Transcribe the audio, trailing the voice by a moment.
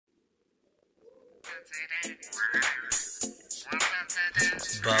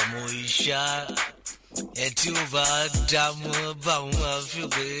Bamuisha, Etuba, Damu, Bamu,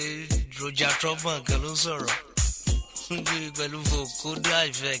 Fugue, Roja Tropa, Calusoro. Good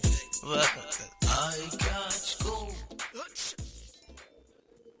effect. I got go.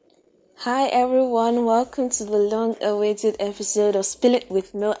 Hi everyone, welcome to the long-awaited episode of Spill It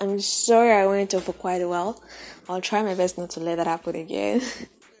with Mel. I'm sorry I went off for quite a while. I'll try my best not to let that happen again.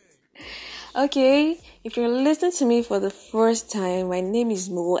 Okay, if you're listening to me for the first time, my name is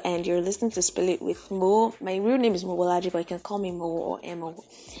Mo and you're listening to Spill It with Mo. My real name is Mo Bolaji, but you can call me Mo or Mo.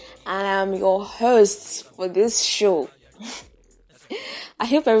 And I'm your host for this show. I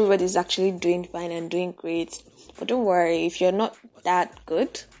hope everybody's actually doing fine and doing great. But don't worry, if you're not that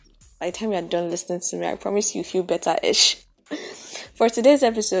good, by the time you're done listening to me, I promise you feel better-ish. For today's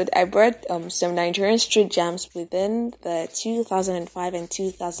episode, I brought some Nigerian street jams within the 2005 and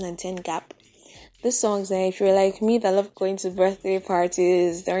 2010 gap. These songs, if you're like me that love going to birthday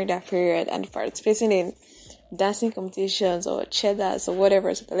parties during that period and participating in dancing competitions or cheddars or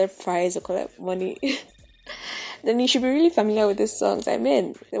whatever to collect prize or collect money, then you should be really familiar with these songs. I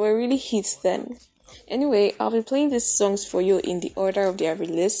mean, they were really hits then. Anyway, I'll be playing these songs for you in the order of their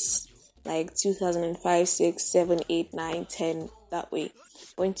release, like 2005, 6, 7, 8, 9, 10, that way.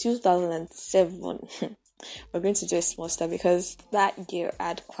 But in 2007, we're going to do a small step because that year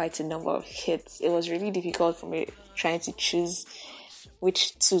had quite a number of hits. It was really difficult for me trying to choose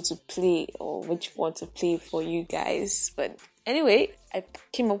which two to play or which one to play for you guys. But anyway, I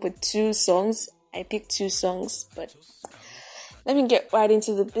came up with two songs. I picked two songs, but let me get right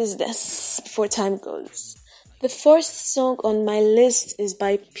into the business before time goes. The first song on my list is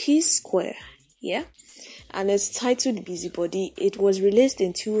by P Square, and it's titled Busybody. It was released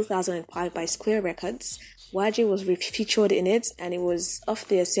in 2005 by Square Records. YG was featured in it, and it was off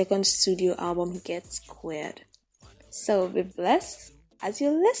their second studio album, Get Squared. So be blessed as you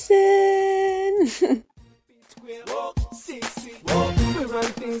listen. Walk, see, walk, we run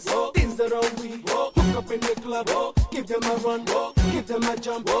things that are we hook up in the club, give them a run, give them a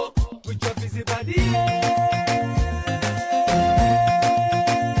jump, with your busy body,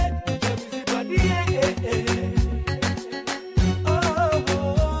 with your busy body,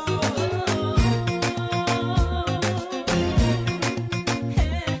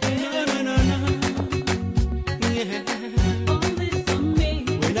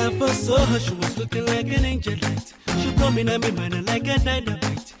 When I first saw her, she was looking like an angel light. She brought me my mind like a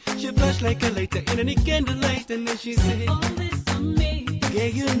dynamite. She flashed like a lighter in any candlelight, and then she said, all this on me. Yeah,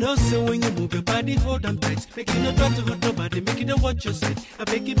 you know, so when you move your body, hold on tight. Make you not try to hurt nobody, make you not watch your side. I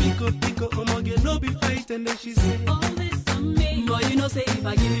beg you, pico, oh my girl, no be fight. And then she said, all this on me. Boy, you know, say if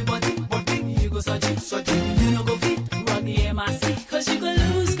I give you body, you go search it. You know, go fit, run the MIC, cause you go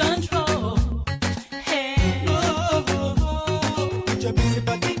lose control. Hey, your busy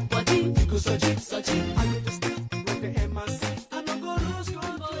body, you go search it. I go to still run the MIC, I don't go lose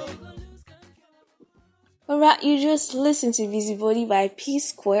control. Alright, you just listened to Busybody by P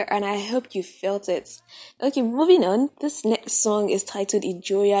Square and I hope you felt it. Okay, moving on. This next song is titled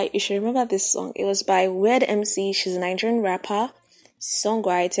Ijoya. You should remember this song. It was by Wed MC. She's a Nigerian rapper,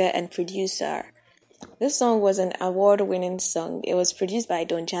 songwriter, and producer. This song was an award-winning song. It was produced by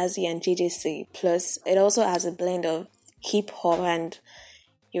Don Jazzy and JJC. Plus, it also has a blend of hip-hop and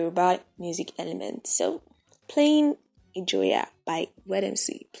Yoruba music elements. So, playing Ijoya by Wed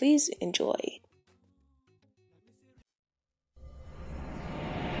MC. Please enjoy.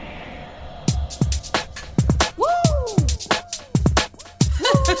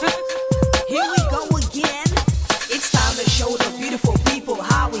 Here we go again. It's time to show the beautiful people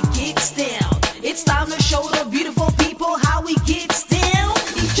how we gets down. It's time to show the beautiful people how we gets down.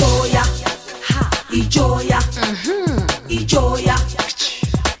 Ijoya, Ijoya, Ijoya,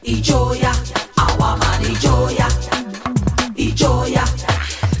 Ijoya, our man Ijoya, Ijoya,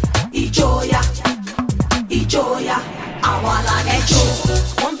 Ijoya, Ijoya, our land Ijo.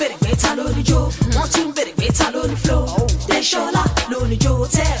 One bit better lórí jo, one two bit better lórí flow. Deshola lórí jo,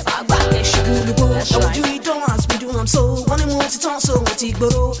 tẹ́ bá gbà lè ṣubú lùgbò. Ojú idán as we do am so, wọ́n ní mo ti tán so mo ti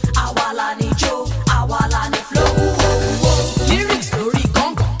gbòòrò. Àwa la ni jo, àwa la ni flow. Lyrics lórí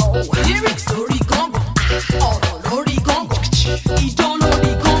gángan, lyrics lórí gángan, ọ̀rọ̀ lórí gángan, idán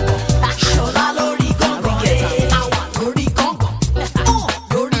lórí gángan, ṣọlá lórí gángan, àwa lórí gángan,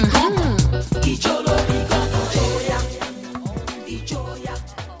 lórí gángan, ijó lórí gángan, Ijoya.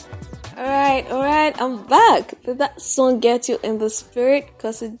 Alright, I'm back. Did that song get you in the spirit?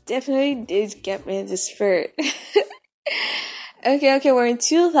 Because it definitely did get me in the spirit. Okay, we're in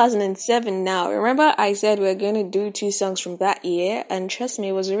 2007 now. Remember I said we were going to do 2 songs from that year, and trust me,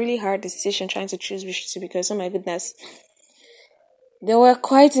 it was a really hard decision trying to choose which 2 because, oh my goodness, there were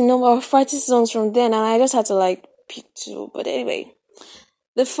quite a number of 40 songs from then, and I just had to pick 2. But anyway,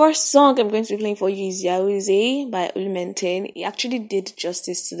 the first song I'm going to be playing for you is Yauze by Ulumentane. He actually did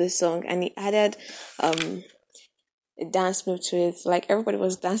justice to the song, and he added a dance move to it. Everybody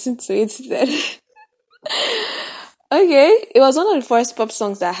was dancing to it then. Okay, it was one of the first pop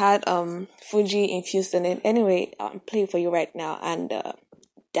songs that had Fuji infused in it. Anyway, I'm playing for you right now, and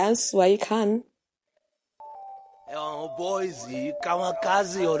dance while you can. Boys,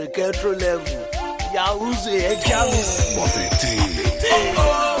 Kamikaze or the control level. Yauze,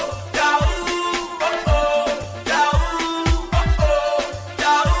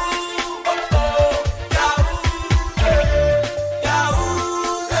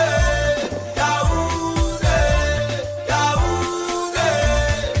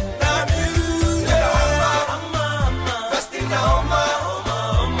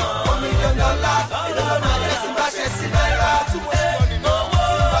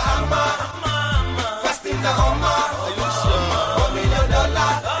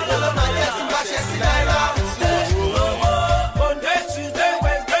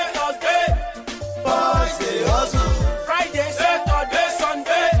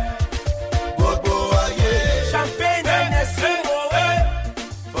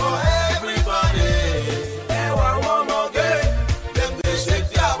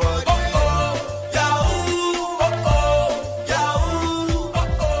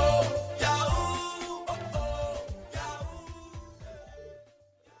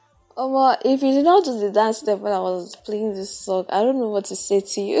 if you did not do the dance step when I was playing this song, I don't know what to say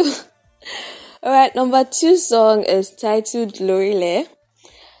to you. Alright, number 2 song is titled Lorile.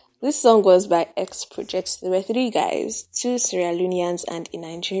 This song was by X Projects. There were 3 guys, 2 Sierra Leoneans and a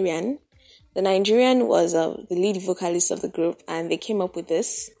Nigerian. The Nigerian was the lead vocalist of the group, and they came up with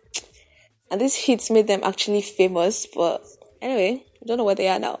this. And this hit made them actually famous, but anyway, I don't know where they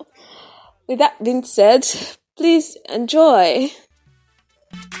are now. With that being said, please enjoy.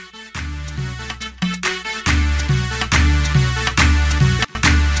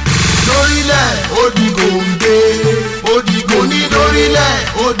 Odigo ní lórílẹ̀,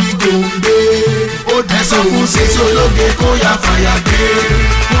 Odigombe. Ẹ̀sọ́ fún sísí ológe kó yá fàyà gbé.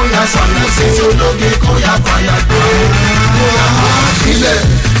 Kó yá sọ̀rọ̀ sísí ológe kó yá fàyà gbé. Kó yá máa filẹ̀,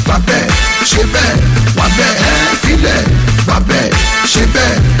 wà bẹ́ẹ̀, ṣe bẹ́ẹ̀, wà bẹ́ẹ̀, filẹ̀, wà bẹ́ẹ̀, ṣe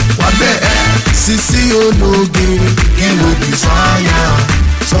bẹ́ẹ̀, wà bẹ́ẹ̀. Sísí ológe kí ló di sáyà?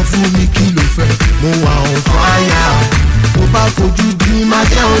 Sọ fún mi kí ló fẹ́, mo wà on fire. Mo bá fojú bí máa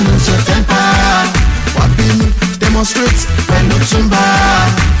jẹ́ olùsọ̀ tẹ́ńpà. Wà bínú demonstrate pẹ̀lú túnbà.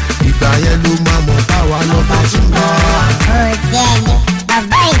 Ìgbà yẹn ló máa mọ̀ báwa lọ́ba túnbà. Ó jẹ́ mi,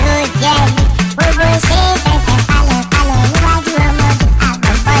 bàbá ìlú jẹ́ mi. Gbogbo ṣe é fẹsẹ̀ kalẹ̀ níwájú ọmọdé.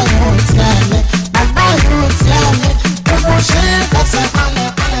 Bàbá ìlú jẹ́ mi, bàbá ìlú jẹ́ mi. Gbogbo ṣe é fẹsẹ̀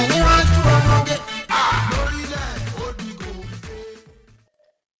kalẹ̀ níwájú ọmọdé.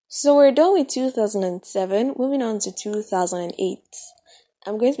 So we're done with 2007, moving on to 2008.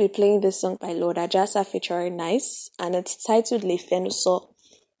 I'm going to be playing this song by Lord Ajasa featuring Nice, and it's titled Le Fenuso.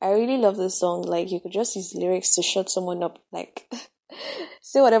 I really love this song. You could just use lyrics to shut someone up.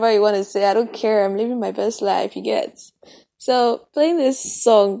 Say whatever you want to say. I don't care. I'm living my best life, you get. So, playing this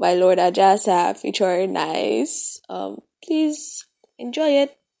song by Lord Ajasa featuring Nice. Please enjoy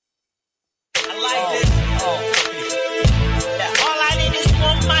it. I like this. Yeah, all I need is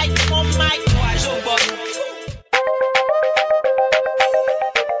one mic.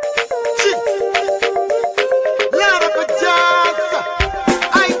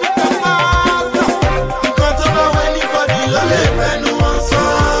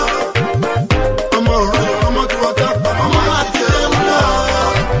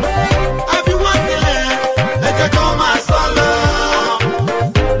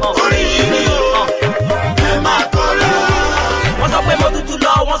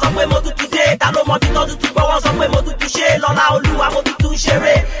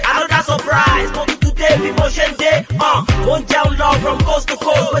 Another surprise, mo today be motion day. One down love from coast to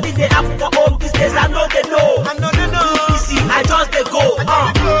coast. What did they have for home these days? I know they know. Easy, I just they go.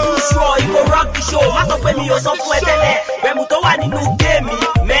 Too sure, you go rock the show. Maso pe mi o so fun etele. Be mu to wa ninu game mi,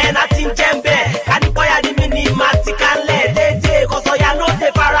 man I think jembe. Kani boya di mi ni mati kan le. Deje ko so ya no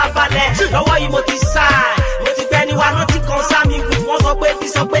te farabale. Lọ́wọ́ yìí mo ti sign, mo ti gbe ni wa no ti concern mi with wọ́n sọ pé ti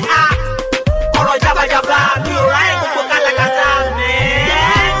sọ pé ọ̀rọ̀ jabajaba mi ò ráyè gbogbo kálakátà mẹ́.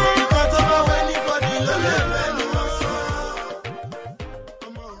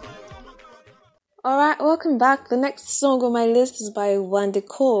 Alright, welcome welcome back. The next song on my list is by Wande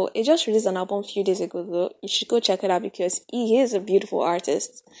Coal. It just released an album a few days ago though. You should go check it out because he is a beautiful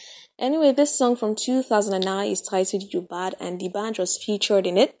artist. Anyway, this song from 2009 is titled You Bad and the band was featured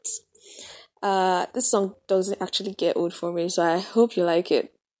in it. This song doesn't actually get old for me, so I hope you like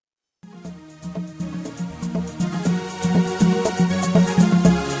it.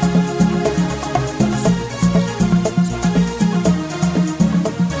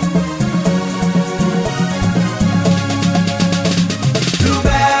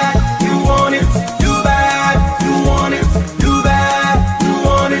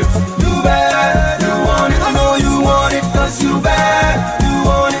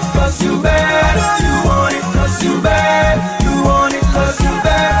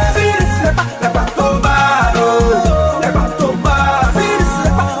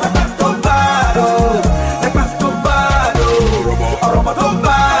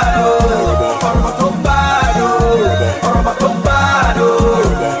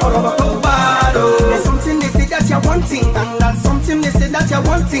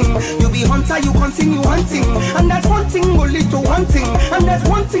 You be hunter, you continue hunting, and that's one thing will lead to one thing, and that's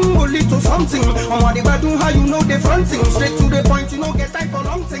one thing will lead to something. On what they do, how you know they fronting, straight to the point, you know get time for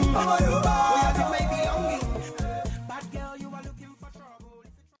long thing.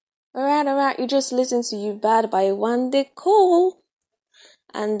 Alright, you just listened to You Bad by Wande Coal,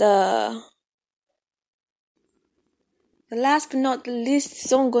 and the last but not the least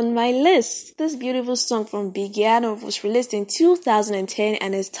song on my list, this beautiful song from Biggiano was released in 2010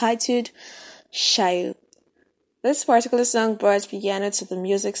 and is titled Shayo. This particular song brought Biggiano to the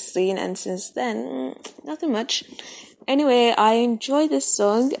music scene, and since then, nothing much. Anyway, I enjoy this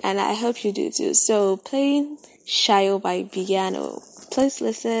song and I hope you do too. So, playing Shayo by Biggiano. Please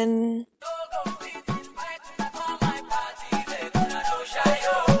listen.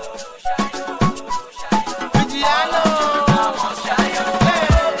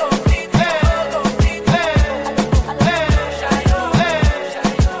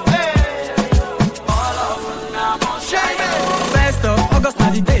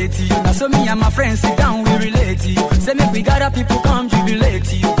 So me and my friends sit down, we relate to you. Say make we gather people come jubilate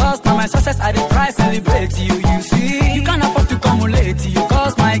to you. Cause now my success I dey try celebrate to you. You see, you can't afford to come late to you.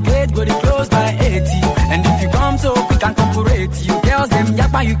 Cause my grade go dey close by 80. And if you come so quick and corporate to you. Girls them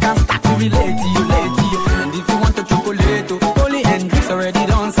yappa you can start to relate to you, late to you. And if you want a chocolate, Holy and drinks already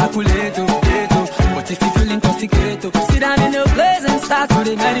done circulate, but if you feel intoxicated, sit down in your place and start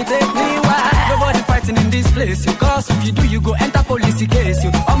to meditate me. Why? Nobody fighting in this place, you. Cause if you do, you go enter police case,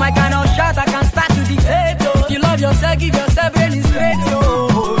 you. Oh my kind of shot, I can start to dictate, yo. You love yourself, give yourself any straight, yo.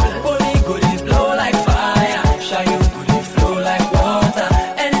 Holy goody blow like fire. Shayo goody flow like water.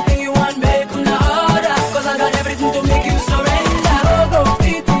 Anything you want, make una order. Cause I got everything to make you surrender. Go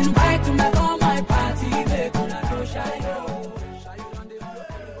fit invite to make all my party. Make una go Shayo.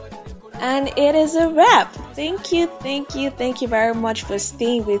 And it is a wrap. Thank you very much for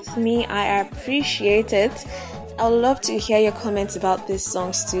staying with me. I appreciate it. I would love to hear your comments about these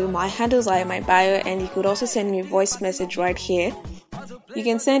songs too. My handles are in my bio, and you could also send me a voice message right here. You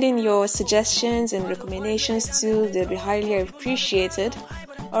can send in your suggestions and recommendations too. They'll be highly appreciated.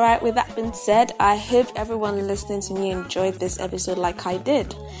 Alright, with that being said, I hope everyone listening to me enjoyed this episode like I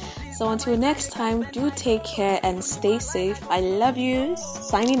did. So until next time, do take care and stay safe. I love you.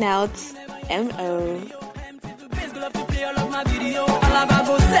 Signing out, M.O. Love to play all of my video. Alaba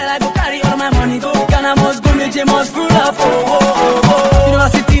go sell, I go carry all my money. Go Ghana must go, Meje must full of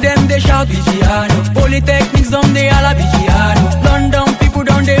University them they shout Biggiano. Polytechnics them they all a Biggiano. London people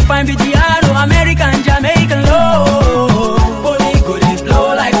don't they find Biggiano. American, Jamaican low.